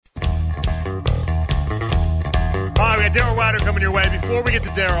got Daryl Ryder coming your way. Before we get to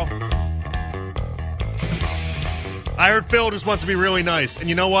Daryl, I heard Phil just wants to be really nice. And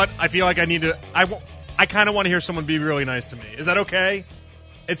you know what? I feel like I need to – I kind of want to hear someone be really nice to me. Is that okay?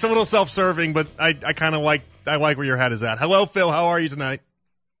 It's a little self-serving, but I kind of like where your head is at. Hello, Phil. How are you tonight?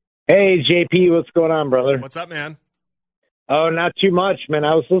 Hey, JP. What's going on, brother? What's up, man? Oh, not too much, man.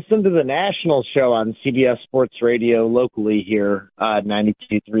 I was listening to the national show on CBS Sports Radio locally here,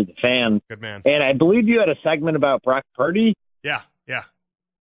 92.3 The Fan. Good man. And I believe you had a segment about Brock Purdy. Yeah.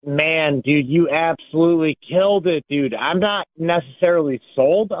 Man, dude, you absolutely killed it, dude. I'm not necessarily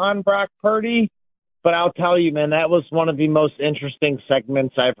sold on Brock Purdy, but I'll tell you, man, that was one of the most interesting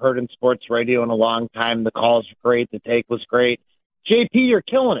segments I've heard in sports radio in a long time. The calls were great. The take was great. JP, you're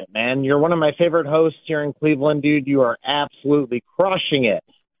killing it, man. You're one of my favorite hosts here in Cleveland, dude. You are absolutely crushing it.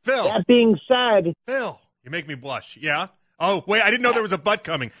 Phil. That being said. Phil, you make me blush. Yeah? Oh, wait, I didn't know there was a butt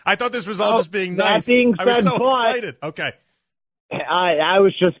coming. I thought this was all just being nice. That being I was said, so excited. Okay. I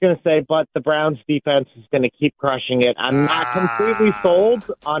was just going to say, but the Browns defense is going to keep crushing it. I'm not completely sold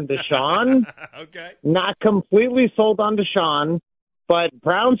on Deshaun. Okay. Not completely sold on Deshaun, but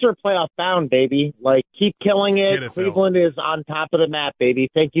Browns are playoff bound, baby. Like, keep killing it. Cleveland is on top of the map, baby.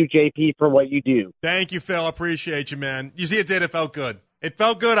 Thank you, JP, for what you do. Thank you, Phil. Appreciate you, man. You see, it did. It felt good. It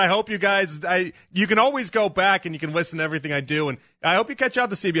felt good. I hope you guys, you can always go back and you can listen to everything I do. And I hope you catch out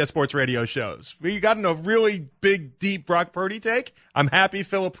the CBS Sports Radio shows. We got in a really big, deep Brock Purdy take. I'm happy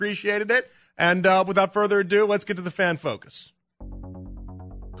Phil appreciated it. And without further ado, let's get to the fan focus.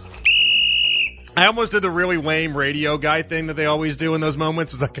 I almost did the really lame radio guy thing that they always do in those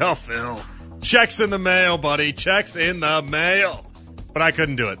moments. It was like, oh, Phil, checks in the mail, buddy. Checks in the mail. But I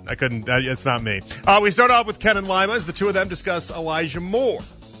couldn't do it. It's not me. We start off with Ken and Lima as the two of them discuss Elijah Moore.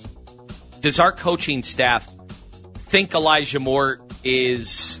 Does our coaching staff think Elijah Moore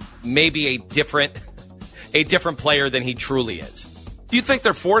is maybe a different player than he truly is? Do you think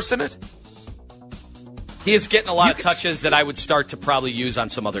they're forcing it? He is getting a lot of touches that I would start to probably use on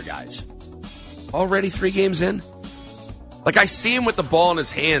some other guys. Already 3 games in? Like, I see him with the ball in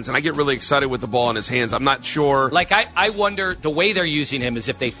his hands, and I get really excited with the ball in his hands. I'm not sure. Like, I wonder, the way they're using him is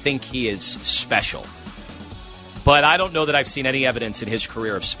if they think he is special. But I don't know that I've seen any evidence in his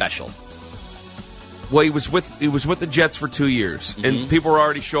career of special. Well, he was with the Jets for 2 years, and people were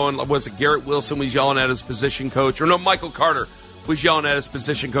already showing, was it Garrett Wilson was yelling at his position coach? Or no, Michael Carter was yelling at his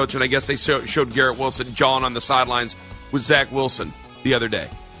position coach, and I guess they showed Garrett Wilson jawing on the sidelines with Zach Wilson the other day.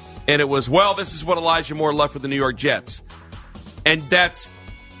 And it was, well, this is what Elijah Moore left with the New York Jets. And that's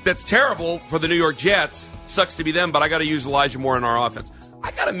terrible for the New York Jets. Sucks to be them, but I got to use Elijah Moore in our offense.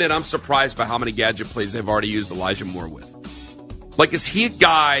 I got to admit, I'm surprised by how many gadget plays they've already used Elijah Moore with. Like, is he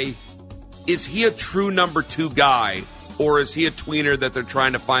a true number 2 guy, or is he a tweener that they're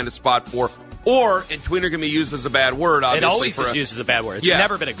trying to find a spot for? Or, and tweener can be used as a bad word, obviously. It always is used as a bad word. It's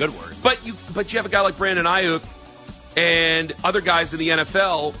never been a good word. But you have a guy like Brandon Ayuk and other guys in the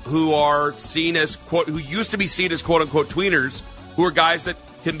NFL who are seen as, quote, who used to be seen as quote-unquote tweeners, who are guys that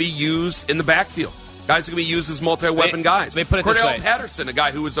can be used in the backfield. Guys that can be used as multi-weapon guys. Let me put it this way. Cordell Patterson, a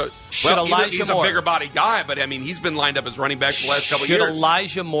guy who was he's Moore, a bigger body guy, but I mean, he's been lined up as running back for the last couple of years. Should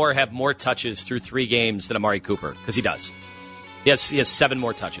Elijah Moore have more touches through 3 games than Amari Cooper? Because he does. He has 7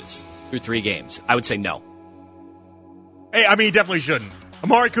 more touches through 3 games. I would say no. Hey, I mean, he definitely shouldn't.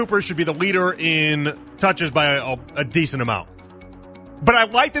 Amari Cooper should be the leader in touches by a decent amount. But I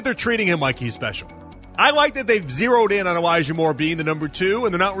like that they're treating him like he's special. I like that they've zeroed in on Elijah Moore being the number 2,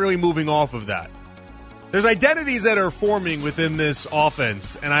 and they're not really moving off of that. There's identities that are forming within this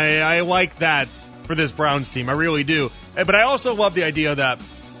offense, and I like that for this Browns team. I really do. But I also love the idea that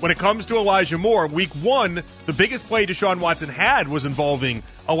when it comes to Elijah Moore, week 1, the biggest play Deshaun Watson had was involving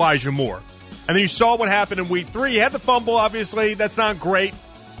Elijah Moore. And then you saw what happened in week 3. He had the fumble, obviously. That's not great.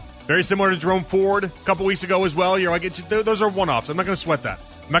 Very similar to Jerome Ford a couple weeks ago as well. You're like, those are one-offs. I'm not going to sweat that.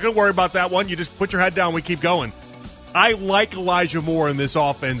 I'm not going to worry about that one. You just put your head down and we keep going. I like Elijah Moore in this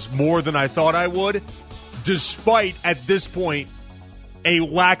offense more than I thought I would, despite, at this point, a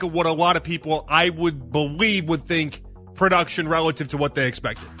lack of what a lot of people, I would believe, would think production relative to what they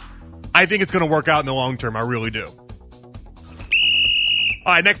expected. I think it's going to work out in the long term. I really do.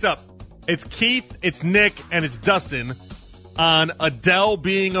 All right, next up. It's Keith, it's Nick, and it's Dustin on Adele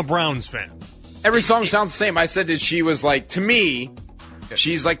being a Browns fan. Every song sounds the same. I said that she was like, to me,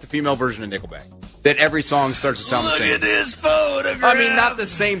 she's like the female version of Nickelback. That every song starts to sound the same. Look at this photograph. I mean, not the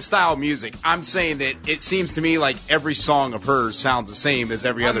same style of music. I'm saying that it seems to me like every song of hers sounds the same as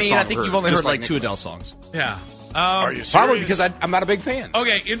every other song of hers. I think you've only heard like 2 Adele songs. Yeah. Are you serious? Probably because I'm not a big fan.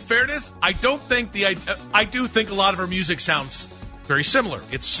 Okay, in fairness, I don't think I do think a lot of her music sounds very similar.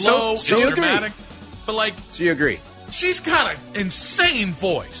 It's slow, So it's you agree? dramatic, but like. So you agree? she's got an insane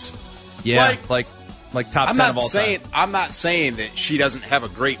voice. Yeah, like top 10 of all time. I'm not saying that she doesn't have a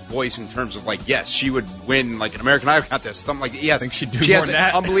great voice in terms of yes, she would win an American Idol contest, something like that. Yes, I think she'd do she more has than an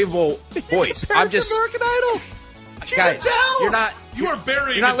that. unbelievable voice. I'm just American Idol. She's guys, Adele. You are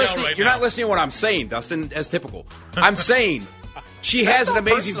burying you're not Adele listening. right You're now. not listening to what I'm saying, Dustin. As typical, I'm saying she has an not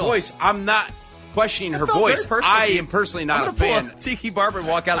amazing personal. voice. I'm not questioning her felt voice. very personal. I am personally not I'm a gonna pull fan. a Tiki Barber and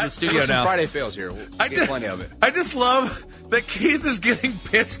walk out of the studio Listen, now. Friday fails here. We'll get plenty of it. I just love that Keith is getting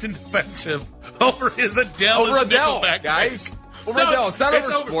pissed and defensive over his Adele Over as Adele, Nickelback guys. take. Over Adele. It's not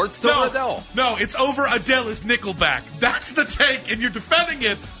over sports. It's over Adele. No, it's over Adele as Nickelback. That's the take, and you're defending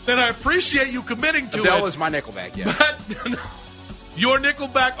it. Then I appreciate you committing to Adele it. is my Nickelback, yeah. But your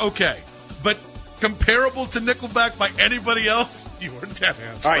Nickelback, okay. But comparable to Nickelback by anybody else, you were dead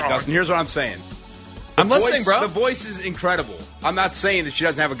ass. All right, Dustin, here's what I'm saying. I'm listening, bro. The voice is incredible. I'm not saying that she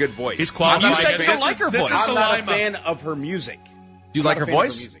doesn't have a good voice. He's qualified. You said This you don't is- like her this voice. is I'm not a Salima. fan of her music. Do you like her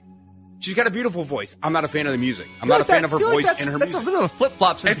voice? She's got a beautiful voice. I'm not a fan of the music. I'm not a fan of her voice and her That's music. a bit of a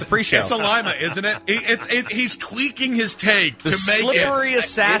flip-flop since the pre-show. It's a Lima, isn't it? He's tweaking his take The to make slippery it.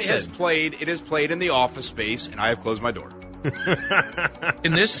 assassin. It is played in the office space, and I have closed my door.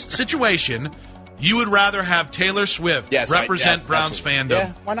 In this situation, you would rather have Taylor Swift represent Browns absolutely. fandom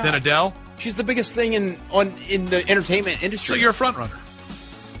Yeah, why not? than Adele? She's the biggest thing in the entertainment industry. So you're a front runner.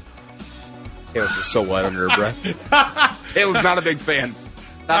 Taylor's just so wet under her breath. Taylor's not a big fan.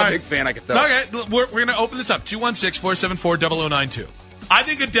 Not a big fan, I can tell. Okay, we're going to open this up. 216-474-0092. I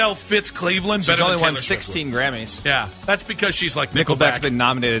think Adele fits Cleveland better She's only than won Taylor Swift 16 Grammys. would. Yeah, that's because she's like Nickelback's Nickelback. been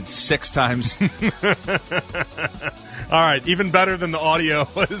nominated 6 times. All right, even better than the audio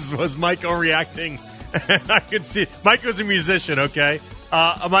was Michael reacting. I could see Michael's a musician. Okay,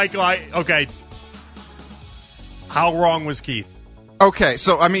 Michael. Okay. How wrong was Keith? Okay,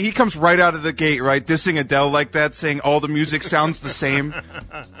 so, I mean, he comes right out of the gate, right, dissing Adele like that, saying all the music sounds the same.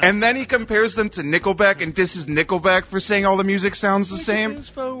 And then he compares them to Nickelback and disses Nickelback for saying all the music sounds the same. His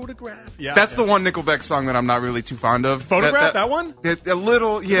photograph. Yeah, That's the one Nickelback song that I'm not really too fond of. Photograph. That one. A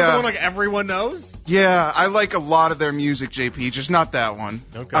little, The yeah. one like everyone knows. Yeah, I like a lot of their music, JP, just not that one.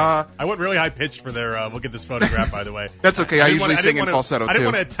 Okay. I went really high pitched for their look at this photograph. By the way, That's okay. I didn't usually wanna- sing in didn't wanna- falsetto, I didn't too.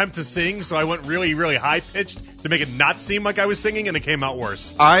 want to attempt to sing, so I went really, really high pitched to make it not seem like I was singing, and it came out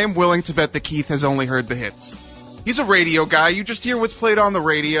worse. I am willing to bet that Keith has only heard the hits. He's a radio guy. You just hear what's played on the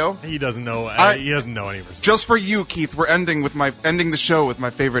radio. He doesn't know. He doesn't know any of her stuff. Just for you, Keith, we're ending the show with my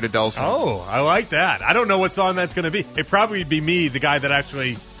favorite Adele song. Oh, I like that. I don't know what song that's going to be. It probably would be me, the guy that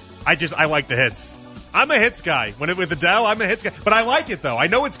actually. I like the hits. I'm a hits guy. With Adele, I'm a hits guy. But I like it though. I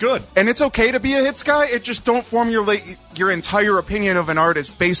know it's good. And it's okay to be a hits guy. It just don't form your entire opinion of an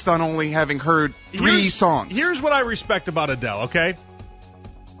artist based on only having heard 3 songs. Here's what I respect about Adele. Okay.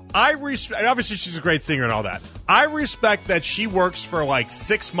 Obviously she's a great singer and all that. I respect that she works for like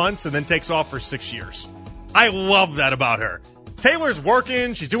 6 months and then takes off for 6 years. I love that about her. Taylor's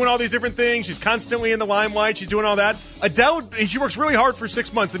working. She's doing all these different things. She's constantly in the limelight. She's doing all that. Adele, she works really hard for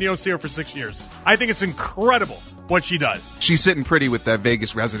 6 months and you don't see her for 6 years. I think it's incredible what she does. She's sitting pretty with that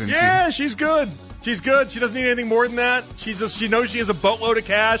Vegas residency. Yeah, she's good. She's good. She doesn't need anything more than that. She knows she has a boatload of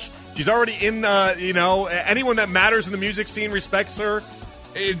cash. She's already in, anyone that matters in the music scene respects her.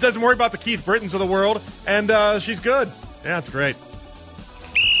 It doesn't worry about the Keith Brittons of the world, and she's good. Yeah, it's great.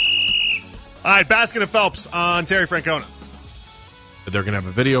 All right, Baskin and Phelps on Terry Francona. They're going to have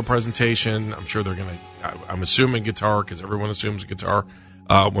a video presentation. I'm sure they're going to, I'm assuming guitar, because everyone assumes guitar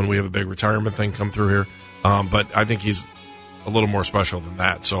when we have a big retirement thing come through here. But I think he's a little more special than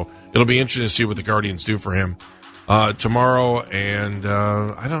that. So it'll be interesting to see what the Guardians do for him tomorrow. And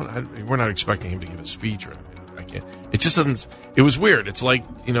we're not expecting him to give a speech or anything. I can't. It just doesn't. It was weird. It's like,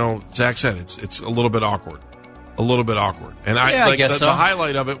 Zach said, it's a little bit awkward. And I guess the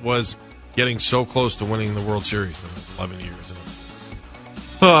highlight of it was getting so close to winning the World Series in those 11 years.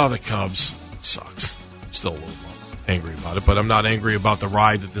 Oh, the Cubs. It sucks. I'm still a little angry about it, but I'm not angry about the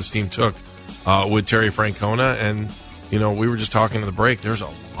ride that this team took with Terry Francona. And, we were just talking in the break. There's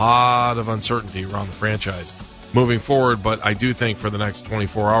a lot of uncertainty around the franchise moving forward, but I do think for the next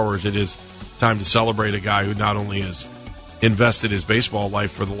 24 hours it is time to celebrate a guy who not only has invested his baseball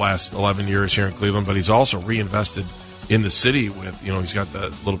life for the last 11 years here in Cleveland, but he's also reinvested in the city with, he's got the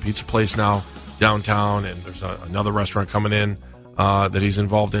little pizza place now downtown, and there's another restaurant coming in that he's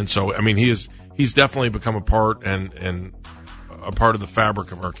involved in. So, I mean, he's definitely become a part and a part of the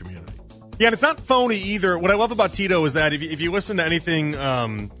fabric of our community. Yeah, and it's not phony either. What I love about Tito is that if you listen to anything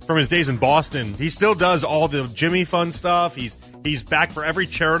from his days in Boston, he still does all the Jimmy Fund stuff. He's back for every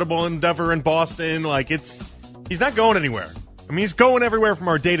charitable endeavor in Boston. He's not going anywhere. I mean, he's going everywhere from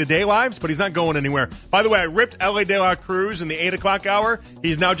our day-to-day lives, but he's not going anywhere. By the way, I ripped L.A. De La Cruz in the 8 o'clock hour.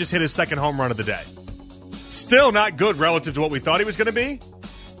 He's now just hit his second home run of the day. Still not good relative to what we thought he was going to be,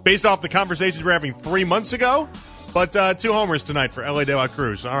 based off the conversations we were having 3 months ago. But 2 homers tonight for L.A. De La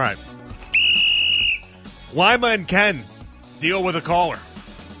Cruz. All right. Lima and Ken deal with a caller.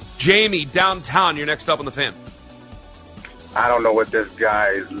 Jamie, downtown, you're next up on the Fan. I don't know what this guy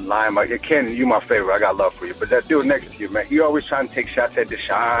is lying about. Ken, you my favorite. I got love for you. But that dude next to you, man, he always trying to take shots at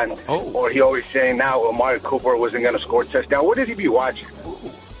Deshaun. Or he always saying now Amari Cooper wasn't going to score a touchdown. What did he be watching?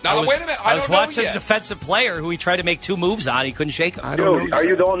 Now, wait a minute. I was don't know watching yet. a defensive player who he tried to make 2 moves on. He couldn't shake him. Dude, are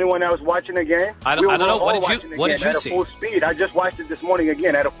you the only one that was watching the game? I don't know. What did you at see? At full speed. I just watched it this morning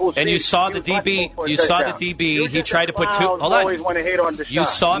again at a full speed. And you saw the DB. You saw the DB. He tried to put 2. Hold always want to hate on Deshaun. You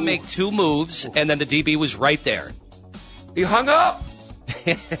saw him make 2 moves, and then the DB was right there. He hung up.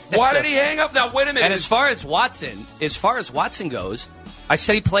 Why did he hang up? Now, wait a minute. And as far as Watson goes, I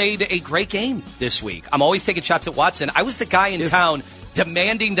said he played a great game this week. I'm always taking shots at Watson. I was the guy in town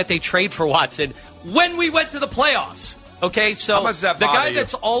demanding that they trade for Watson when we went to the playoffs. Okay, so How much does that the bother guy you?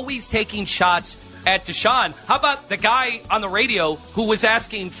 that's always taking shots at Deshaun, how about the guy on the radio who was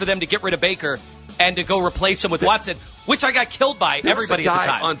asking for them to get rid of Baker and to go replace him with Watson, which I got killed by everybody a guy at the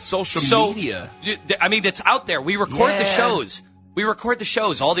time. on social media. I mean, it's out there. We record the shows.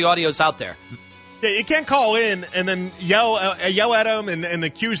 All the audio's out there. Yeah, you can't call in and then yell at him and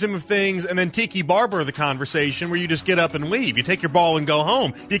accuse him of things and then Tiki Barber the conversation where you just get up and leave. You take your ball and go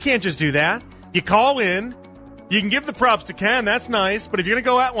home. You can't just do that. You call in. You can give the props to Ken. That's nice. But if you're going to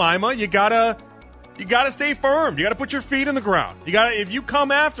go at Lima, you gotta stay firm. You got to put your feet in the ground. If you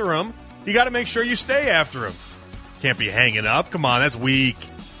come after him, you got to make sure you stay after him. Can't be hanging up. Come on, that's weak.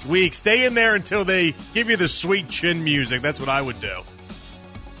 It's weak. Stay in there until they give you the sweet chin music. That's what I would do.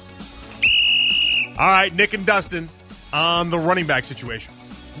 All right, Nick and Dustin on the running back situation.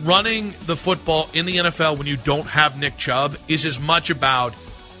 Running the football in the NFL when you don't have Nick Chubb is as much about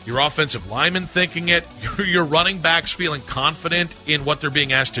your offensive linemen thinking it, your running backs feeling confident in what they're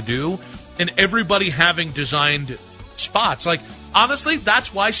being asked to do, and everybody having designed spots. Like, honestly,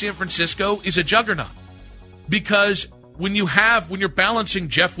 that's why San Francisco is a juggernaut. Because when you're balancing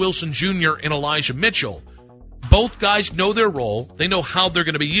Jeff Wilson Jr. and Elijah Mitchell, both guys know their role. They know how they're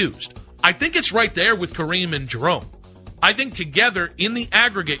going to be used. I think it's right there with Kareem and Jerome. I think together, in the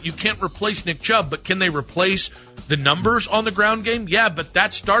aggregate, you can't replace Nick Chubb, but can they replace the numbers on the ground game? Yeah, but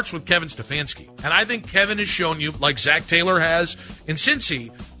that starts with Kevin Stefanski. And I think Kevin has shown you, like Zach Taylor has in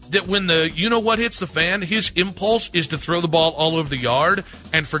Cincy, that when the you-know-what hits the fan, his impulse is to throw the ball all over the yard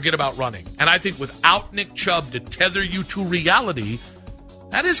and forget about running. And I think without Nick Chubb to tether you to reality,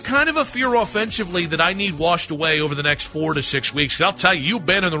 that is kind of a fear offensively that I need washed away over the next 4 to 6 weeks. 'Cause I'll tell you, you've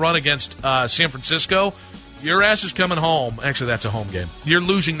been in the run against San Francisco. Your ass is coming home. Actually, that's a home game. You're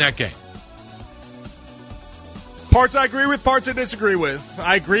losing that game. Parts I agree with, parts I disagree with.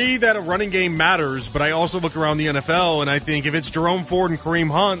 I agree that a running game matters, but I also look around the NFL, and I think if it's Jerome Ford and Kareem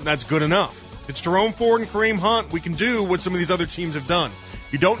Hunt, that's good enough. If it's Jerome Ford and Kareem Hunt, we can do what some of these other teams have done.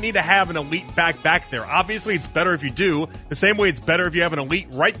 You don't need to have an elite back there. Obviously, it's better if you do. The same way it's better if you have an elite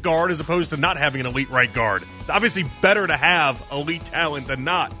right guard as opposed to not having an elite right guard. It's obviously better to have elite talent than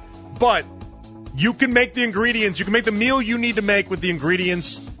not. But you can make the ingredients. You can make the meal you need to make with the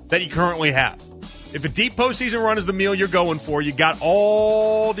ingredients that you currently have. If a deep postseason run is the meal you're going for, you got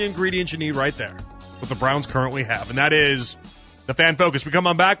all the ingredients you need right there. What the Browns currently have. And that is the Fan Focus. We come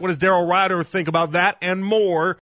on back. What does Darryl Ryder think about that and more?